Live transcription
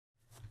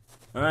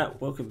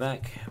Alright, welcome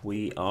back.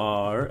 We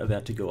are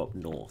about to go up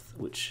north,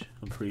 which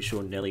I'm pretty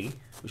sure Nelly,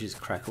 which is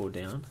crack or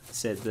down,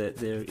 said that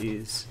there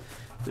is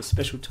the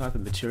special type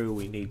of material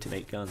we need to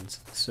make guns.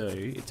 So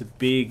it's a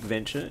big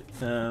venture.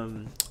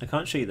 I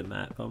can't show you the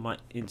map. I might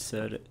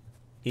insert it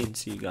in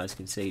so you guys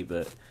can see,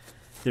 but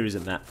there is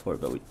a map for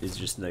it, but there's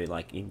just no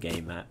like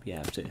in-game map. You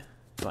have to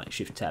like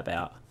shift tab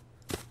out.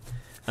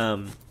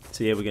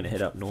 So yeah, we're going to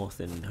head up north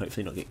and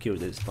hopefully not get killed.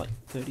 There's like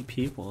 30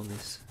 people on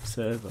this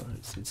server.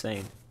 It's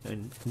insane.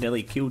 And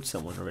Nelly killed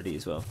someone already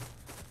as well.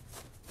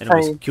 And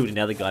almost killed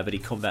another guy, but he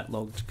combat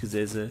logged because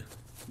there's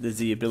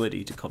the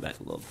ability to combat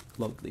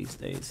log these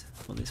days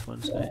on this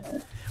one. So,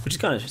 which is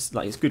kind of just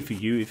like, it's good for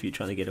you if you're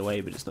trying to get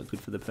away, but it's not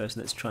good for the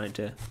person that's trying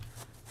to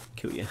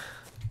kill you.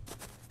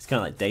 It's kind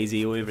of like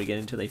DayZ all over again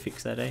until they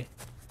fix that, eh?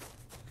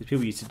 Because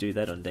people used to do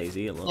that on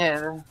DayZ a lot.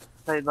 Yeah,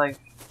 they'd like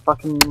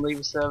fucking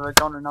leave a server,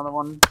 go on another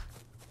one,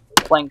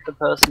 flank the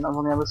person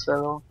on the other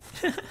server,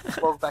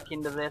 log back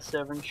into their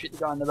server and shoot the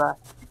guy in the back.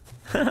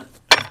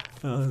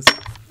 Oh, that's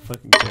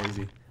fucking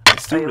crazy. I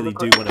still really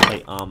do want to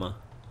play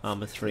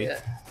Armor 3. Yeah.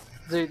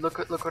 Dude, look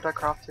what I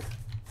crafted.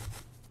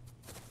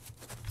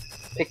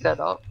 Pick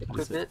that up,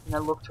 equip it, and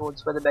then look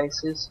towards where the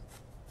base is.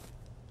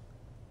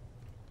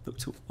 Look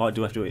to, oh,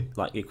 do I have to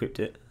like equip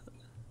it?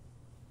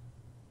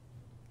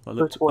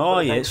 Oh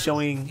yeah, it's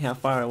showing how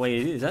far away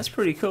it is. That's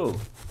pretty cool.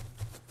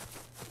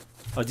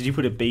 Oh, did you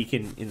put a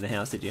beacon in the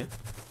house, did you?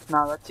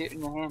 No, that's it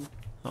in your hand.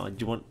 Oh, do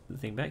you want the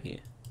thing back here?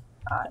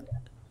 Yeah.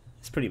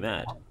 It's pretty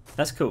mad.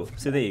 That's cool.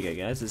 So there you go,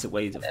 guys. There's a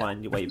way to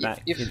find your way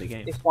back in the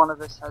game. If one of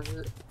us has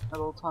it at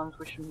all times,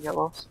 we shouldn't get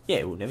lost.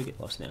 Yeah, we'll never get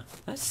lost now.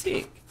 That's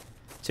sick.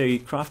 So you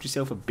craft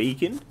yourself a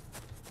beacon,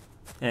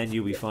 and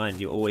you'll be fine.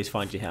 You'll always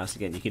find your house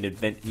again. You can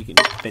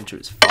venture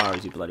as far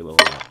as you bloody well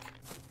like.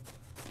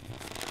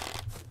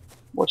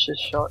 Watch this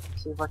shot.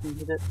 See if I can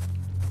hit it.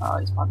 Oh,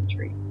 he's behind the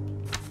tree.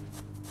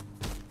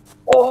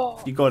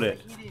 Oh! You got it.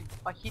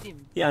 I hit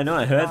him. Yeah, I know.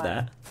 I heard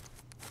that.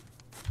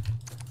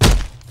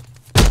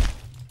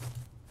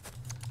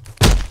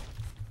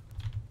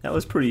 That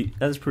was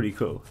pretty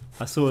cool.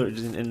 I saw it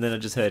and then I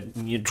just heard.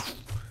 We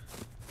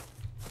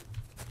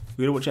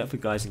gotta watch out for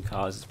guys in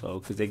cars as well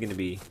because they're gonna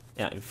be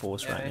out in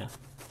force right now.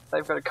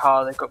 They've got a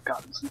car. They've got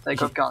guns. They've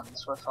got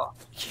guns. What's up?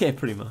 Yeah,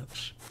 pretty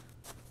much.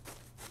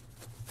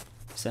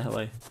 Say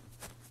hello.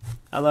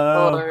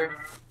 Hello. Hello.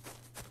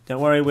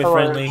 Don't worry, we're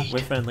friendly. We're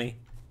friendly.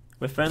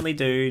 We're friendly,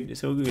 dude.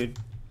 It's all good.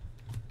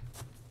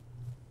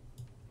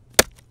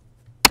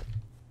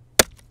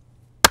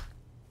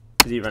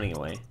 Is he running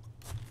away?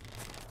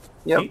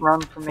 Yep, run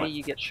from me,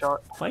 you get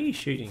shot. Why are you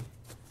shooting?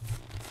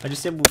 I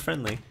just said we're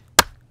friendly.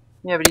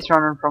 Yeah, but he's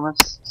running from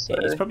us, so...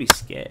 Yeah, he's probably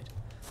scared.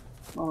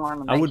 Oh,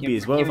 I would be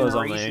as well if I was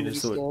on my own.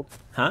 Just thought,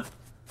 huh?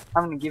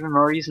 I'm gonna give him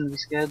a reason to be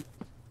scared.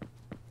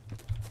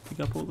 Pick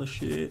up all the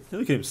shit.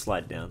 Look at him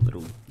slide down,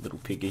 little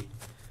piggy.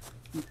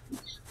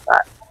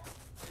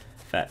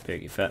 Fat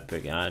piggy,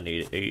 I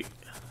need to eat.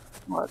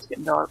 Well, it's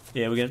getting dark.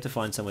 Yeah, we're gonna have to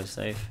find somewhere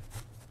safe.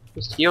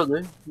 Just heal,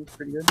 dude. He's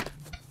pretty good.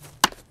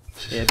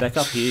 Yeah, back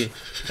up here.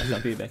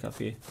 Back up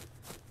here.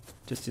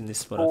 Just in this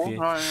spot up here.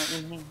 No,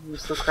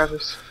 there's still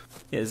crevice.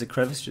 Yeah, there's a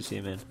crevice just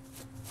here, man.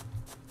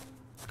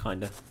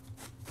 Kinda.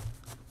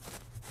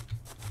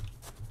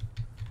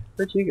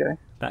 Where'd you go?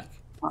 Back.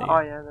 Oh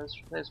yeah,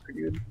 that's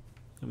pretty good.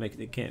 I'll make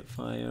the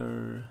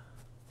campfire.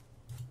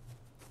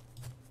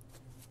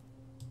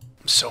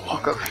 I'm so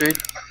hungry. I've got food.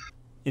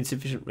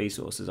 Insufficient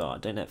resources. Oh, I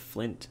don't have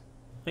flint.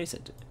 I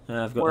said I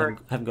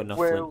haven't got enough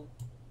flint.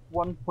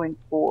 We're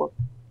 1.4.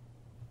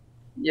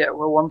 Yeah,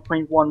 we're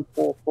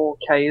 1.144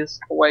 k's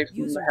away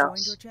from the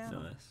house.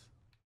 Nice.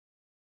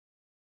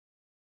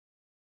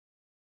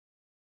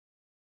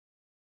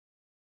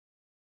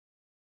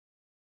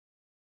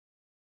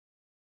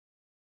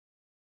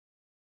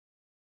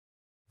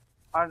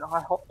 I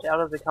hopped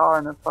out of the car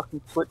and it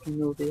fucking flipped in the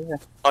middle of the air.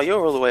 Oh,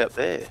 you're all the way up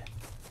there.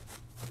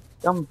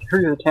 I'm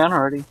through the town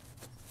already.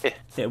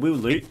 Yeah, we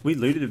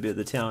looted a bit of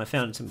the town. I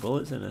found some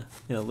bullets in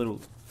a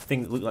little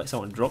thing that looked like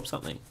someone dropped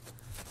something.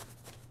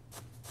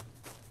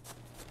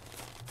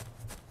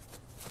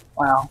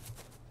 Wow.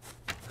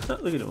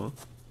 Look at them all.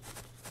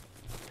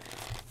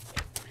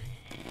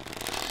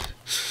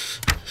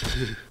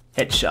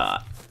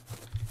 Headshot.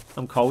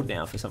 I'm cold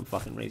now for some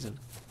fucking reason.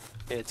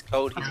 Yeah, it's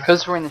cold here.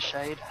 Because we're in the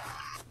shade.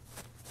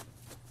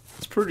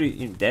 It's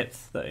pretty in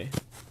depth though.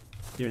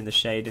 You're in the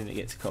shade and it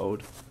gets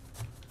cold.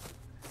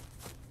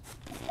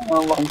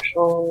 Oh, long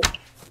shot.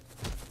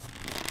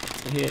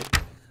 Hit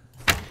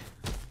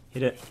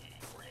it.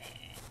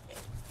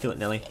 Kill it,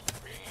 Nelly.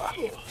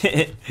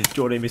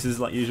 Jordan misses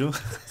like usual.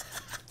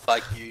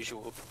 Like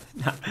usual.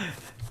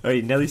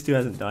 Wait, Nelly still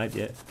hasn't died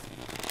yet.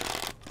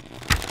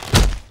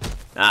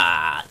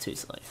 Ah, too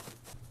slow.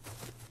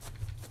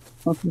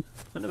 I don't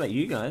know about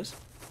you guys.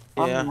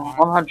 Yeah. I'm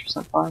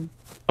 100% fine.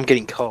 I'm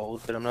getting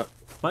cold, but I'm not.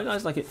 My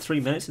guy's like at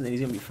 3 minutes and then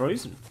he's gonna be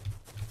frozen.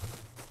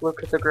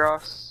 Look at the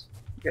grass.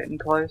 Getting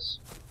close.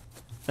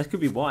 That could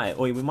be why.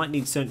 Or we might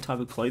need certain type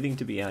of clothing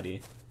to be out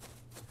here.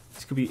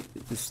 This could be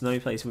the snow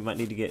place. We might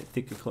need to get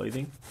thicker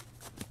clothing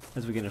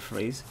as we're gonna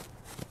freeze.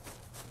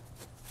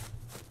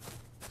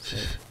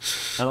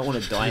 I don't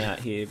want to die out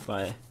here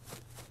by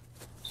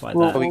We'll,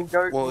 that. we'll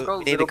go, we'll go a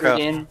we need little to craft.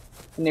 bit in,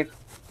 and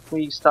if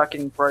we start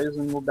getting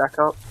frozen, we'll back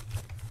up.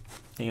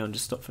 Hang on,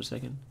 just stop for a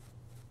second.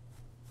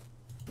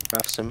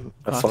 Craft a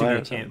Crafting fire.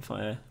 a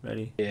campfire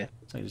ready. Yeah.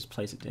 So I just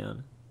place it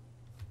down.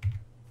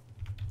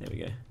 There we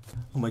go.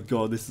 Oh my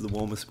god, this is the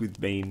warmest we've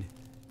been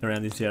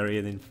around this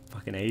area in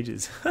fucking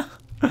ages.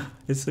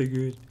 It's so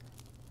good.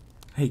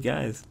 Hey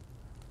guys.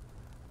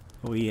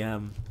 Are we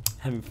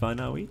having fun,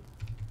 are we?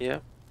 Yeah.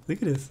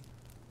 Look at us.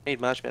 Need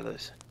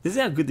marshmallows. This is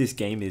how good this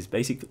game is.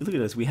 Basically, look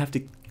at us. We have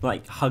to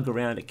like hug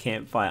around a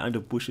campfire under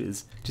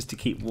bushes just to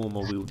keep warm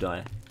or we'll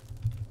die.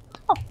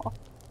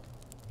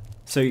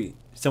 So,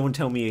 someone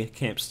tell me a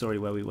camp story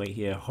while we wait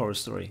here. A horror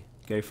story.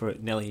 Go for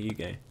it. Nelly, you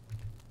go.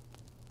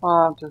 Oh,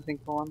 I have to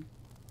think of one.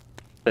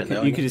 Don't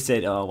know. You could have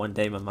said, oh, one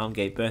day my mum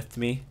gave birth to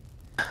me.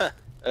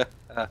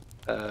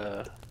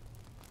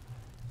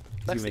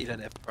 Luckily you don't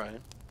have prone.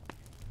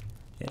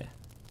 Yeah.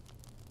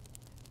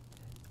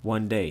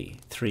 One day,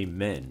 3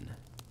 men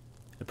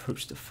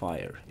approached a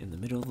fire in the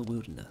middle of the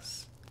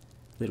wilderness.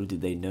 Little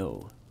did they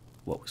know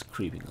what was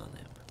creeping on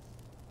them.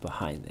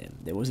 Behind them,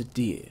 there was a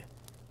deer.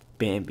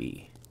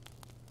 Bambi.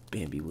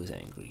 Bambi was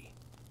angry.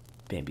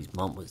 Bambi's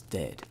mum was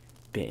dead.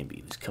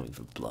 Bambi was coming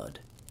for blood.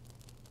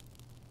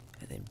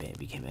 And then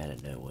Bambi came out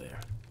of nowhere.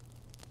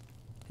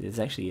 There's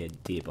actually a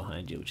deer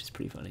behind you, which is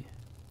pretty funny.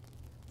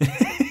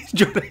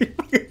 Jordan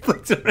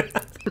flicks around.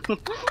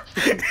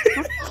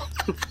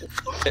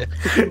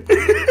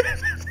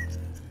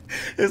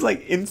 It was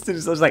like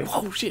instant. I was like,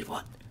 "Whoa, shit!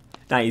 What?"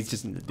 Nah, he's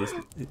just in the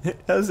distance.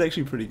 That was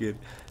actually pretty good.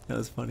 That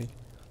was funny.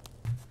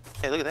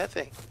 Hey, look at that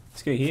thing.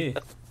 Let's go here.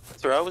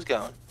 That's where I was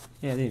going.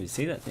 Yeah, I didn't even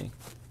see that thing.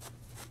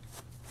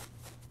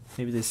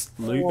 Maybe there's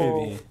loot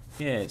over here.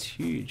 Yeah, it's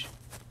huge.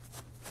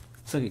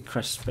 It's like a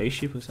crashed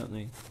spaceship or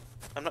something.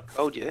 I'm not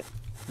cold yet.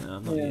 No,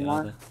 I'm not Yeah, yet no.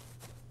 either.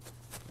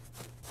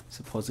 It's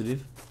a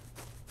positive.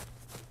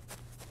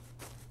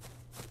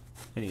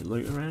 Any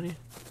loot around here?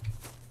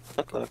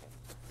 Look like.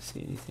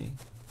 See anything?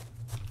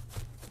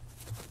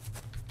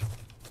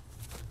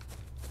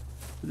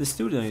 But there's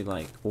still no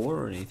like ore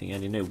or anything. I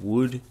didn't know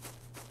wood. You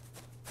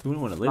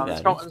wouldn't want to live No, out there's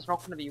here. not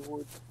going to be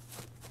wood.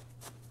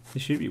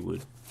 There should be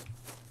wood.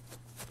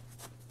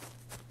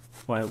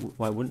 Why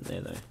wouldn't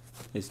there though?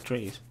 There's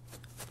trees.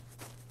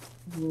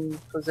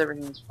 Because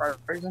everything's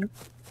frozen.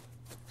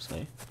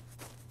 So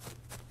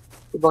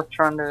Good luck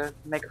trying to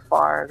make a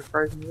fire out of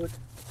frozen wood.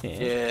 yeah. Yeah,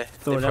 they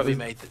Thought it out probably with,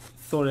 made the.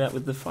 thought it out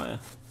with the fire.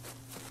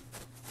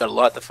 Gotta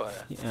light the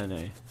fire. Yeah, I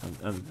know.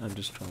 I'm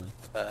just trolling.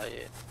 Yeah.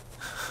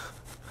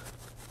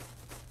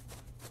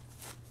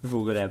 We've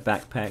all got our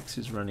backpacks,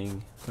 just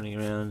running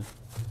around,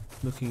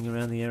 looking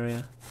around the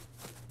area.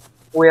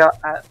 We are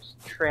at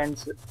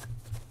transit.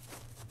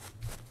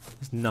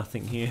 There's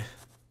nothing here.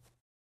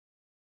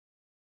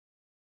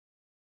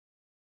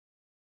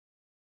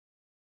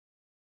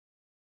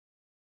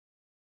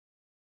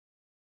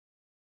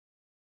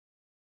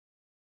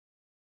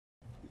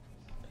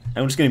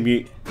 I'm just gonna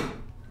mute.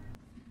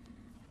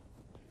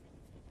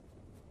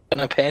 Got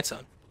no pants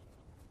on.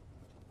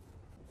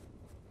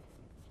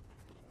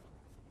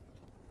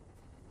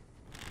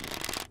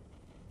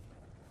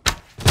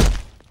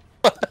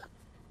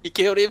 You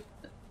killed him.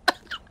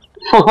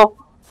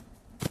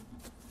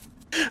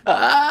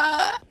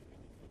 Ah!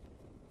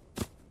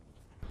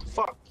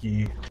 Fuck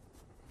you.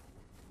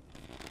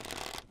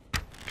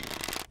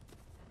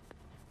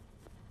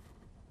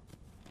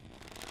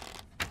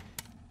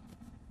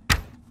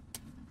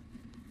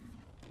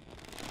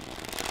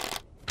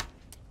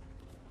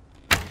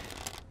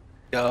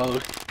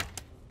 Gold.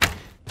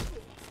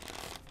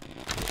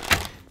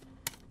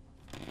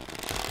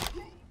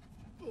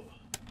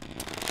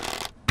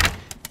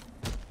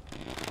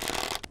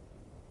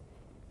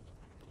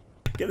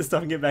 Get the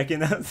stuff and get back in.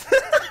 That's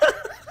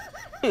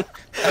That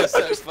was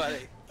so funny.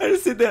 I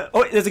just sit there.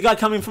 Oh, there's a guy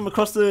coming from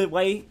across the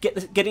way. Get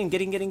in.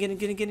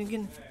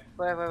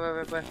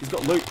 Where? He's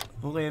got loot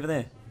all the way over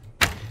there.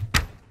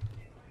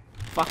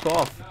 Fuck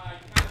off.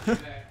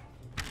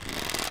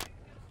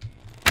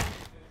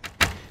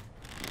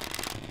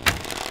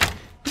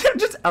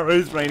 Just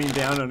arrows raining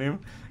down on him.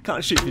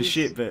 Can't shoot for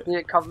shit, but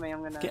Yeah, cover me,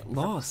 I'm gonna get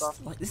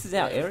lost. Like this is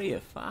our area.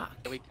 Fuck.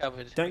 We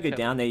covered. Don't go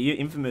down there. You're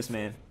infamous,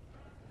 man.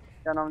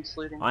 Yeah, no, I'm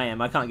saluting. I am.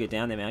 I can't get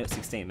down there, man. I got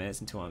 16 minutes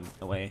until I'm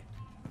away.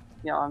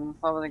 Yeah, I've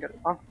only got.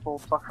 I'm full.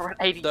 Fuck, we're at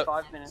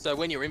 85 minutes. So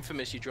when you're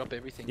infamous, you drop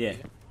everything. Yeah. do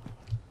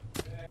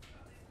you?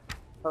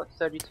 Oh,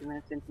 32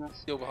 minutes into this.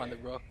 Still behind the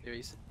rock. There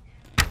he is.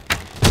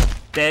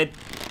 Dead.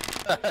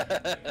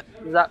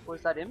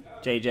 Was that him?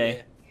 JJ.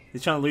 Yeah.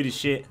 He's trying to loot his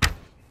shit.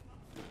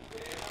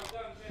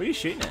 What are you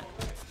shooting at?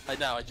 I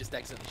know. I just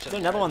accidentally shot.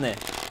 There's another one there.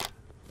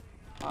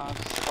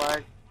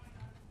 Slag.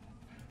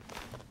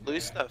 Blue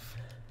stuff.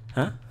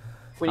 Huh?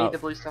 We need Oh. the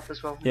blue stuff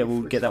as well. Yeah,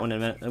 we'll get that one in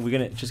a minute. And we're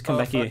gonna just come Oh,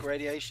 back fuck, here.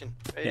 Radiation.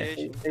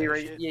 Radiation. Are you Oh,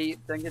 ready? shit. Yeah,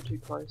 don't get too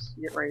close.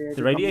 You get radiated.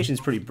 The radiation's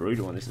pretty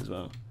brutal on this as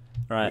well.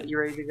 Alright. You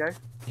ready to go?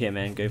 Yeah,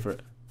 man, go for it.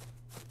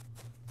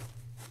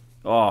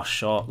 Oh,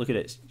 shot. Look at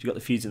it. You got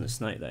the fuse in the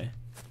snake, though.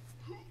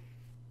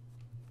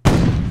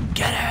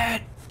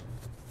 Get it!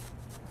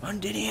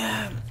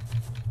 Mondidium.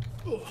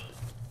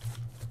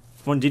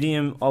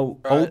 Mondidium.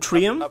 Right,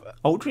 Ultrium. up.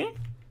 Ultrium.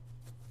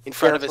 In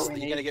front of that's us, what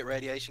we you're need. gonna get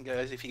radiation,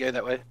 guys, if you go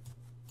that way.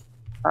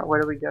 Alright,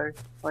 where do we go?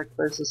 Like,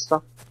 where's the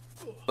stuff?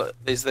 But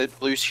there's the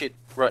blue shit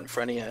right in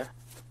front of you.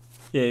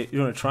 Yeah, you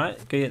want to try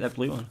it? Go get that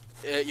blue one.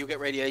 Yeah, you'll get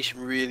radiation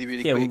really,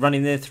 really Yeah, quick. we'll run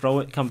in there, throw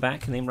it, come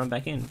back, and then run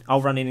back in.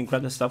 I'll run in and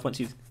grab the stuff once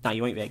you... No,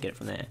 you won't be able to get it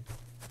from there.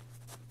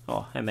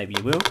 Oh, and maybe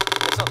you will.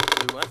 That's not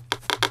the blue one.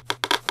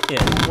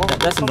 Yeah,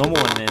 that's a normal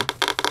one, man.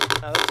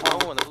 No, that's the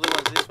normal one. The blue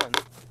one's this one.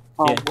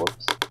 Oh, Yeah.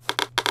 whoops.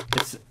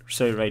 It's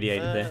so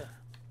radiated there.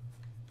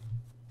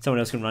 Someone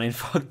else can run in.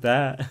 Fuck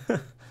that.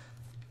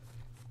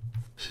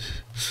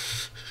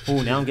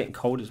 Oh, now I'm getting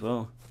cold as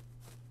well.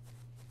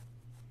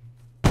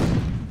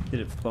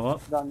 Did it blow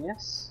up? Done,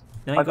 yes.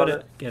 No, you I got got it.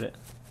 it. Get it.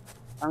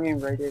 I'm getting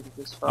radiated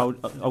this far.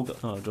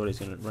 Oh, Dory's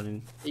gonna run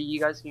in. Are you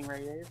guys getting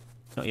radiated?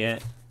 Not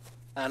yet.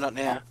 Not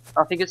now.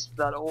 I think it's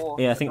that ore.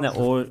 Yeah, I think that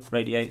ore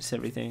radiates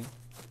everything.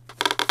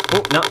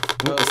 Oh, no.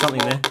 Oh, there's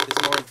something there.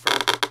 There's more in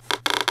front.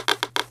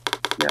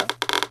 Yeah.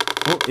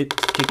 Oh, it's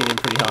kicking in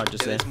pretty hard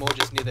just Yeah, there. there's more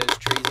just near those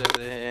trees over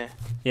there.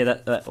 Yeah,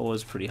 that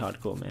ore's pretty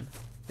hardcore, man.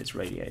 It's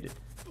radiated.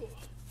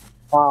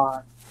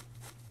 Fuck.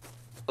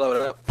 Blow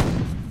it up.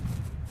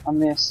 I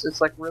missed.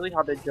 It's like really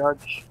hard to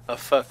judge. Oh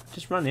fuck.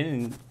 Just run in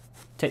and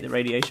take the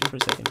radiation for a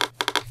second.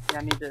 Yeah,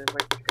 I need to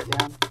wait to go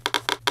down.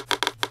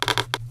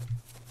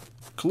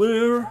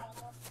 Clear.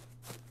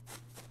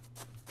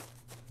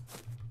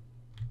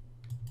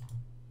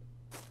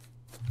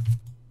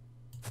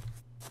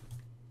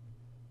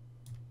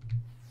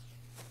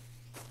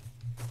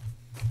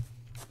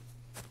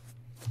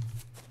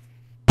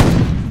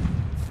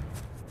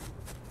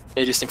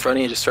 Yeah, just in front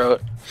of you, just throw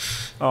it.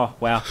 Oh,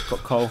 wow. Got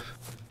coal.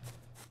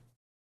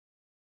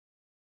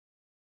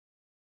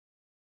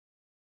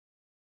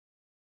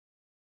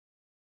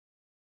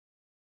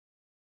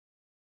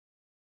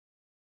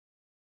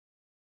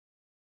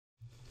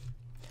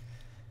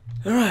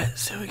 Alright,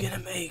 so we're gonna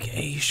make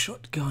a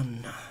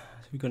shotgun.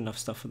 So we've got enough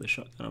stuff for the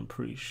shotgun, I'm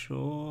pretty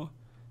sure.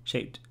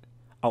 Shaped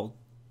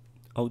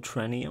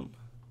ultranium.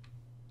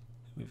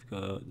 We've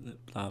got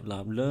blah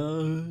blah blah.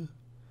 So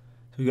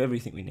we've got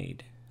everything we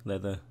need.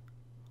 Leather,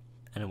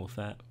 animal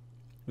fat.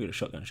 We've got a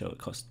shotgun shell, it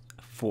costs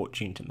a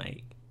fortune to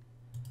make.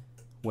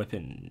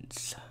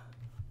 Weapons.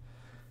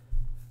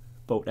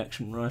 Bolt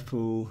action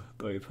rifle,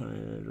 bow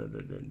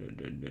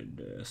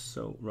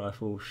assault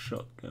rifle,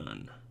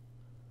 shotgun.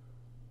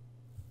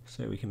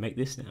 So we can make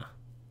this now.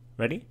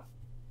 Ready?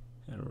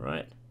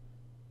 Alright.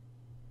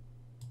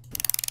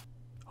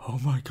 Oh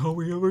my god,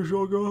 we have a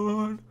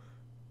shotgun!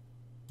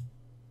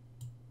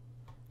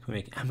 Can we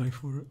make ammo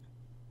for it?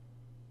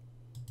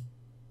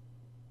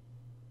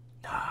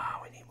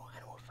 Nah, we need more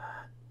animal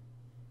fat.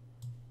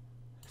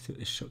 Let's see what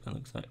this shotgun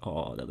looks like.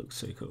 Oh, that looks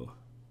so cool.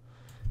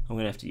 I'm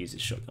gonna have to use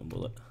this shotgun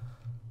bullet.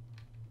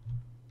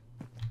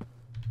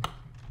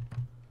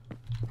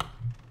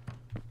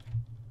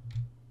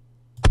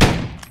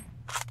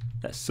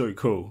 That's so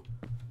cool.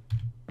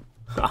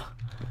 Ha!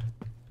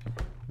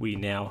 We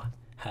now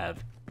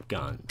have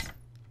guns.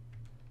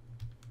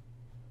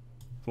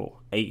 Oh,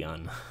 a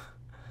gun.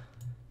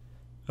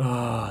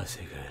 Oh, so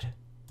good.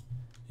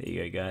 There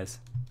you go, guys.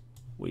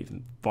 We've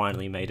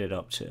finally made it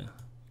up to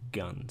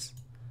guns.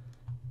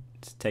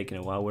 It's taken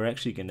a while. We're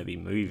actually going to be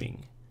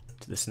moving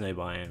to the snow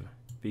biome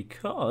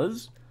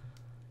because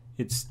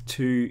it's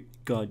too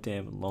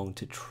goddamn long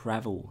to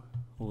travel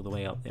all the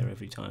way up there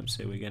every time.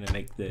 So we're going to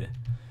make the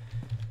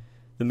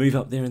move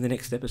up there in the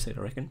next episode,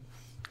 I reckon.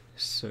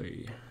 So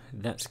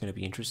that's going to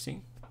be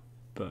interesting.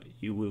 But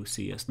you will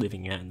see us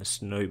living out in the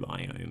snow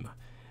biome.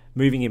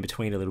 Moving in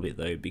between a little bit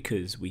though,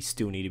 because we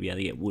still need to be able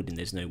to get wood and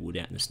there's no wood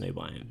out in the snow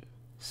biome.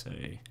 So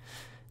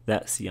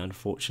that's the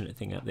unfortunate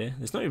thing out there.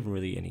 There's not even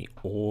really any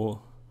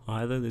ore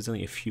either. There's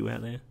only a few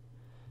out there.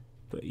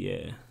 But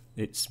yeah,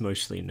 it's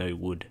mostly no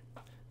wood.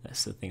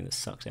 That's the thing that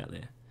sucks out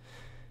there.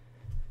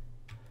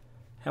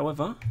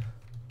 However,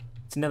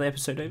 it's another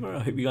episode over. I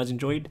hope you guys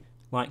enjoyed.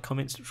 Like,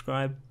 comment,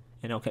 subscribe,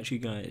 and I'll catch you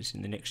guys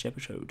in the next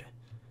episode.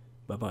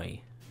 Bye bye.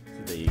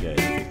 So there you go.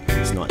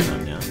 It's night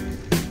time now.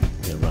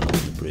 I'm gonna run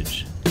off the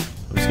bridge.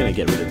 I'm just gonna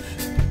get rid of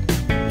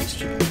these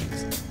stupid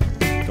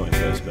things. Going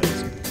first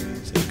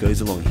person. So it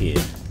goes along here.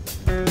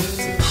 It's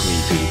a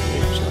creepy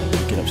bridge. Like,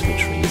 you get up to the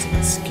trees and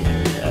it's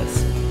scary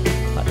as.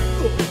 Like,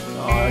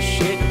 oh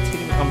shit! It's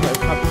hitting me. I'm up.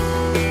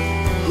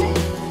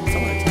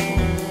 Someone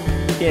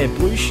attack me. Yeah,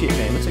 blue shit,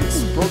 man. Looks like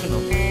it's broken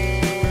off.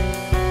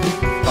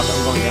 Fuck,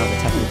 I'm going down and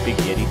attacking the big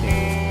yeti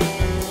thing.